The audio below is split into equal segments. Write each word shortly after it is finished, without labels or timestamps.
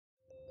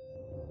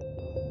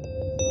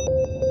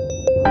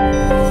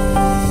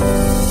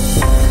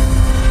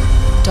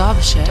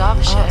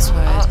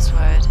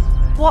Artsword.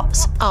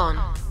 What's on?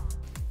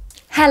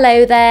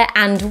 Hello there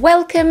and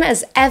welcome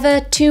as ever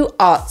to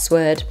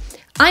Artsword.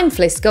 I'm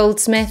Fliss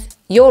Goldsmith,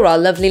 you're our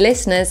lovely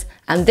listeners,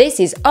 and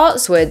this is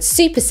Artsword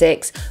Super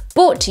 6,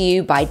 brought to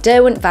you by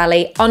Derwent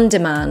Valley On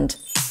Demand.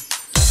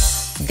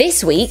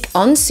 This week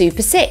on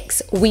Super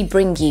 6, we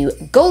bring you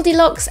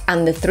Goldilocks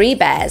and the Three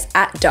Bears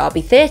at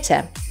Derby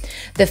Theatre,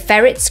 the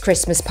Ferretts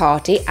Christmas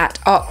Party at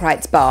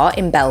Arkwright's Bar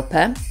in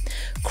Belper,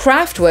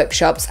 craft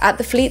workshops at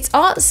the Fliss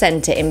Arts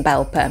Centre in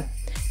Belper,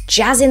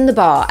 jazz in the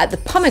bar at the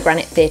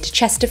Pomegranate Theatre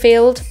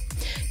Chesterfield,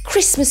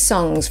 Christmas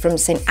songs from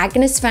St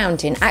Agnes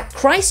Fountain at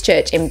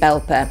Christchurch in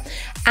Belper,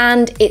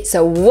 and It's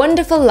a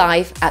Wonderful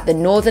Life at the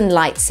Northern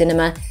Lights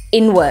Cinema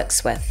in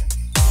Wirksworth.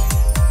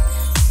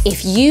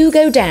 If you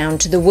go down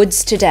to the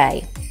woods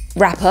today,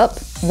 wrap up,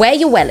 wear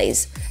your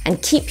wellies,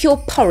 and keep your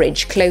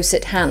porridge close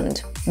at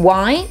hand.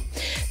 Why?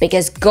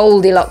 Because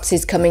Goldilocks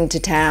is coming to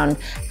town,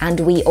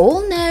 and we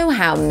all know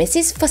how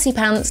Mrs.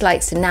 Fussypants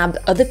likes to nab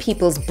other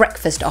people's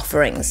breakfast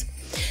offerings.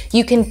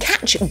 You can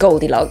catch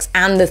Goldilocks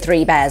and the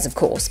Three Bears, of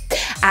course,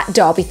 at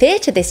Derby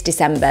Theatre this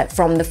December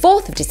from the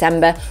 4th of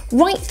December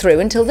right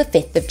through until the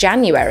 5th of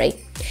January.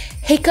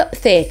 Hiccup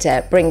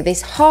Theatre bring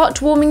this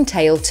heartwarming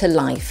tale to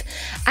life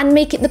and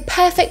make it the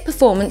perfect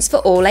performance for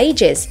all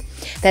ages.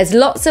 There's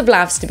lots of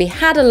laughs to be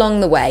had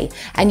along the way,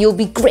 and you'll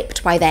be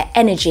gripped by their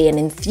energy and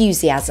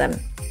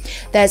enthusiasm.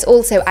 There's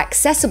also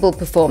accessible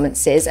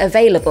performances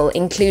available,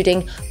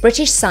 including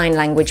British Sign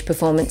Language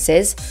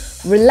performances,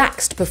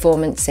 relaxed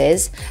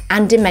performances,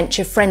 and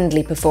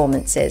dementia-friendly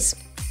performances.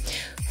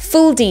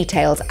 Full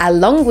details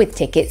along with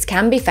tickets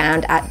can be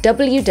found at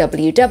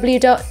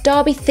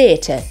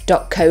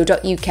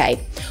www.derbytheatre.co.uk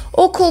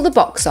or call the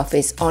box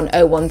office on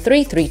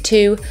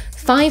 01332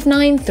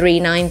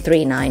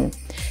 593939.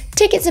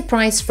 Tickets are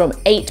priced from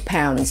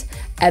 £8,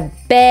 a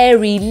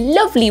very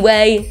lovely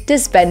way to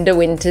spend a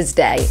winter's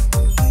day.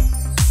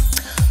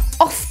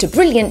 Off to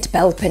brilliant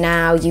Belper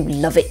now, you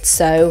love it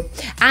so.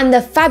 And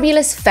the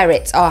fabulous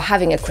Ferretts are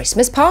having a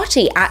Christmas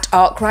party at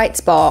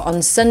Arkwright's Bar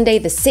on Sunday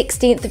the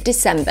 16th of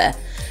December.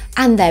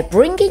 And they're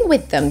bringing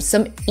with them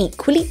some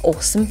equally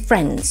awesome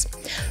friends.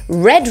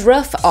 Red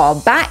Ruff are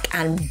back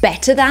and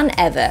better than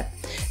ever.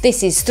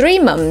 This is three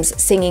mums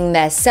singing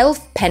their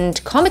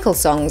self-penned comical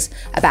songs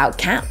about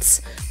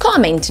cats, car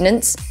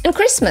maintenance and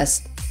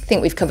Christmas. I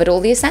think we've covered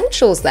all the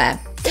essentials there.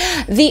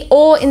 The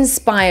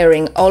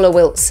awe-inspiring Ola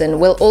Wilson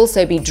will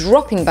also be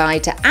dropping by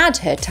to add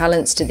her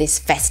talents to this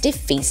festive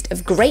feast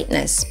of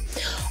greatness.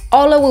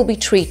 Ola will be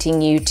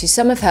treating you to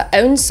some of her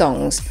own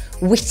songs,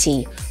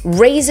 witty,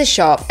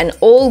 razor-sharp and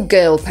all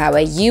girl power.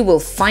 You will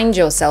find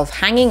yourself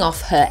hanging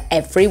off her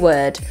every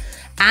word.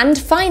 And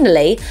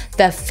finally,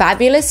 the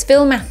fabulous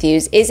Phil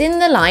Matthews is in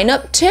the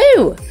lineup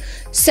too.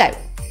 So,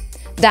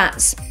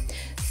 that's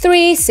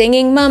 3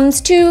 singing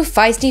mums, 2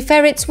 feisty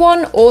Ferretts,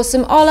 1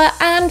 awesome Ola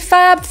and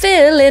fab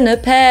Phil in a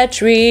pear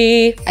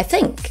tree, I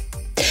think.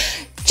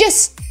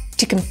 Just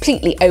to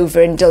completely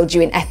overindulge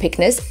you in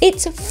epicness,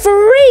 it's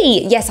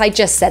free! Yes, I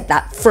just said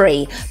that,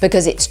 free,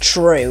 because it's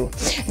true.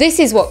 This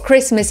is what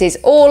Christmas is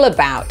all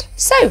about.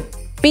 So,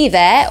 be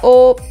there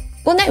or,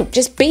 well no,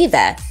 just be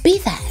there. Be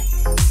there.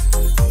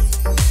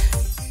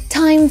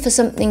 Time for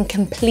something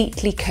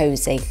completely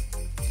cosy.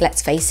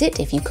 Let's face it,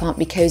 if you can't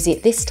be cosy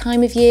at this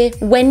time of year,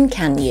 when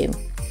can you?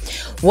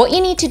 What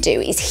you need to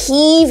do is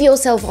heave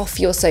yourself off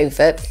your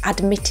sofa,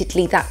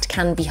 admittedly that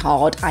can be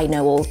hard, I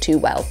know all too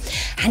well,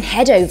 and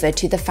head over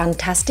to the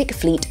fantastic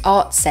Fliss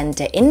Arts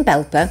Centre in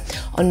Belper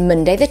on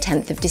Monday the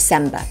 10th of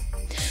December.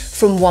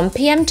 From 1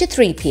 p.m. to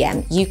 3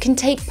 p.m, you can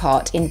take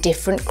part in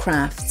different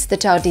crafts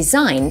that are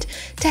designed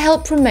to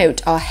help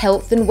promote our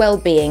health and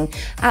well-being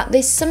at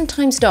this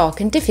sometimes dark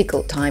and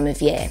difficult time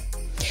of year.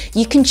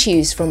 You can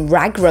choose from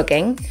rag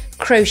rugging,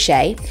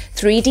 crochet,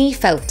 3D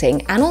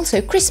felting and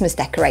also Christmas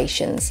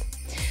decorations.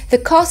 The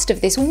cost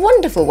of this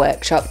wonderful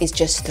workshop is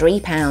just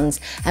 £3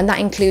 and that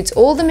includes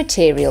all the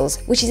materials,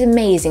 which is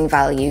amazing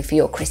value for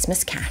your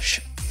Christmas cash.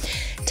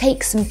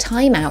 Take some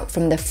time out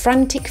from the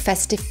frantic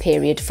festive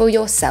period for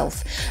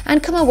yourself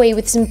and come away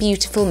with some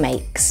beautiful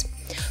makes.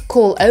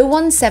 Call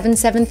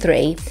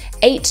 01773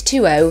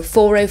 820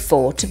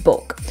 404 to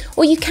book,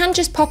 or you can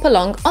just pop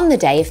along on the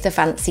day if the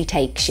fancy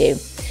takes you.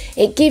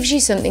 It gives you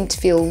something to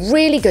feel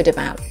really good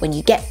about when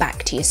you get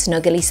back to your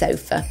snuggly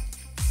sofa.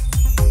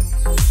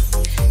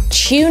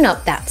 Tune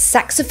up that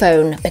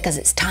saxophone because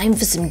it's time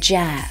for some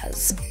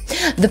jazz.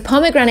 The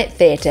Pomegranate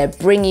Theatre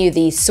bring you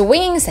the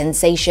swinging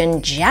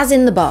sensation Jazz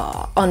in the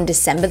Bar on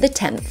December the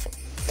 10th.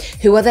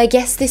 Who are their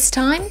guests this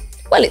time?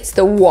 Well, it's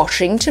the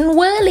Washington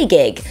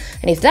Whirligig,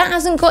 and if that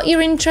hasn't got your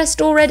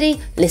interest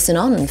already, listen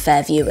on,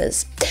 fair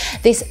viewers.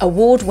 This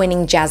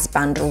award-winning jazz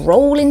band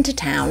roll into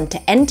town to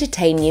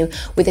entertain you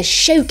with a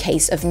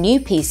showcase of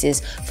new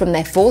pieces from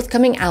their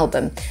forthcoming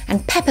album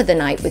and pepper the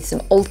night with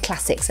some old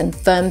classics and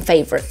firm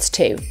favourites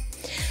too.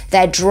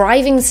 Their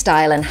driving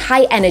style and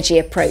high energy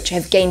approach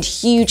have gained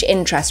huge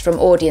interest from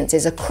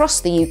audiences across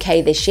the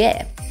UK this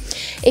year.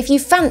 If you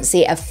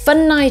fancy a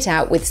fun night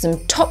out with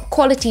some top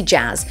quality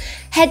jazz,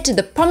 head to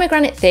the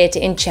Pomegranate Theatre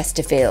in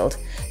Chesterfield.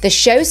 The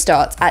show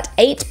starts at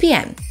 8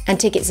 p.m. and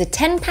tickets are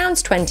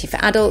 £10.20 for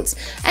adults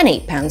and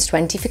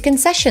 £8.20 for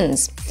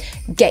concessions.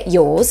 Get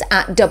yours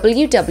at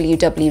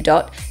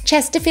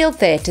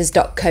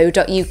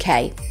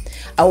www.chesterfieldtheatres.co.uk.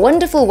 A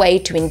wonderful way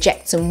to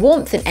inject some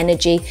warmth and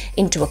energy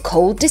into a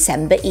cold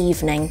December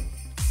evening.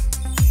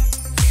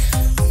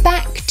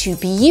 Back to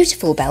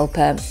beautiful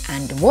Belper,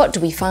 and what do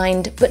we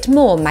find but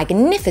more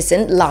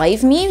magnificent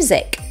live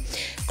music?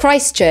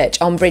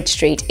 Christchurch on Bridge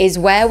Street is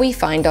where we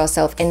find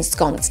ourselves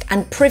ensconced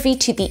and privy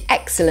to the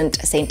excellent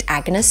St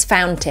Agnes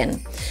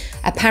fountain.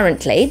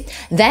 Apparently,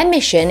 their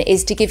mission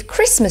is to give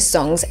Christmas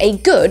songs a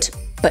good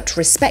but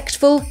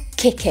respectful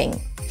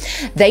kicking.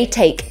 They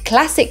take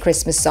classic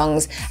Christmas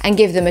songs and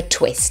give them a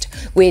twist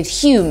with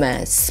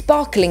humour,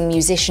 sparkling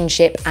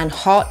musicianship and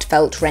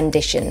heartfelt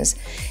renditions.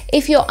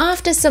 If you're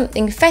after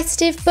something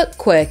festive but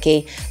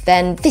quirky,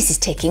 then this is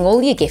ticking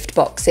all your gift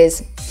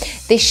boxes.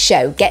 This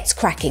show gets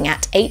cracking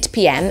at 8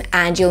 p.m.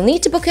 and you'll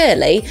need to book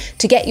early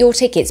to get your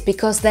tickets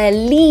because their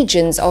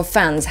legions of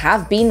fans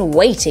have been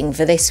waiting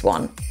for this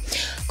one.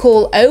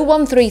 Call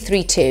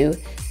 01332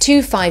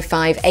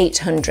 255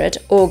 800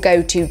 or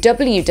go to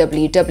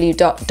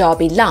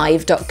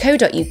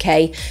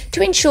www.derbylive.co.uk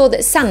to ensure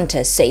that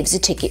Santa saves a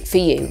ticket for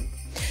you.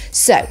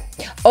 So,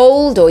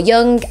 old or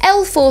young,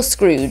 elf or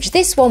Scrooge,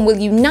 this one will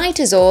unite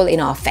us all in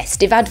our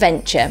festive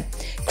adventure.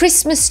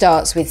 Christmas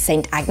starts with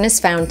St Agnes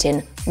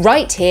Fountain,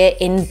 right here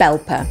in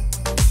Belper.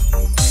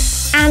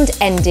 And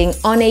ending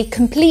on a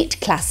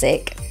complete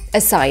classic,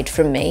 aside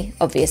from me,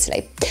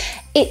 obviously.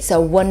 It's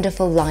a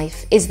Wonderful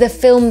Life is the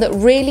film that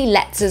really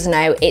lets us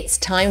know it's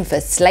time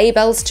for sleigh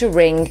bells to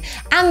ring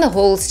and the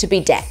halls to be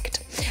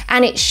decked.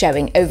 And it's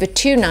showing over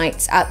 2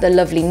 nights at the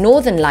lovely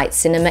Northern Lights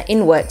Cinema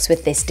in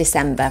Wirksworth this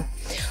December.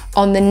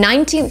 On the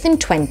 19th and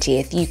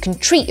 20th, you can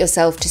treat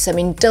yourself to some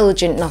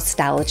indulgent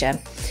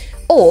nostalgia.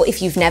 Or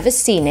if you've never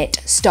seen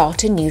it,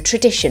 start a new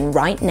tradition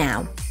right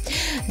now.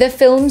 The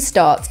film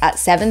starts at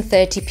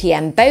 7:30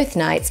 p.m. both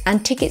nights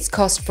and tickets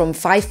cost from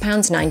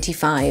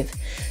 £5.95.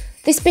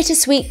 This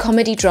bittersweet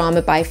comedy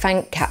drama by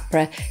Frank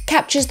Capra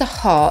captures the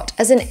heart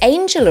as an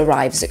angel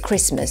arrives at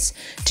Christmas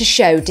to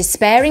show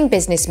despairing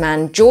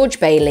businessman George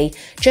Bailey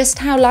just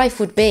how life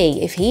would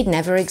be if he'd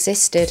never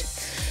existed.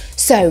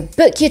 So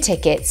book your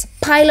tickets,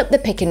 pile up the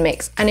pick and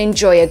mix and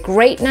enjoy a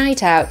great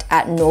night out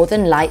at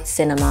Northern Lights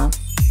Cinema.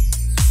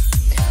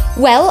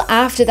 Well,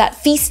 after that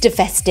feast of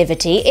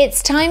festivity,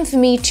 it's time for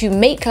me to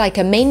make like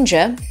a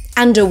manger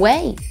and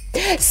away.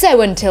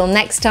 So until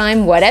next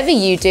time, whatever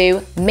you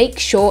do, make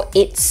sure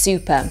it's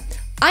super.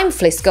 I'm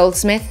Fliss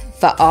Goldsmith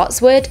for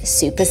Artsword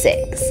Super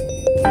 6.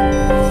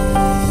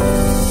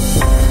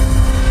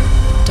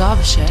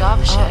 Derbyshire.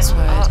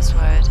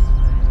 Artsword.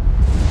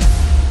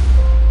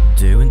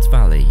 Derwent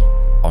Valley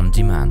on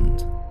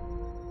demand.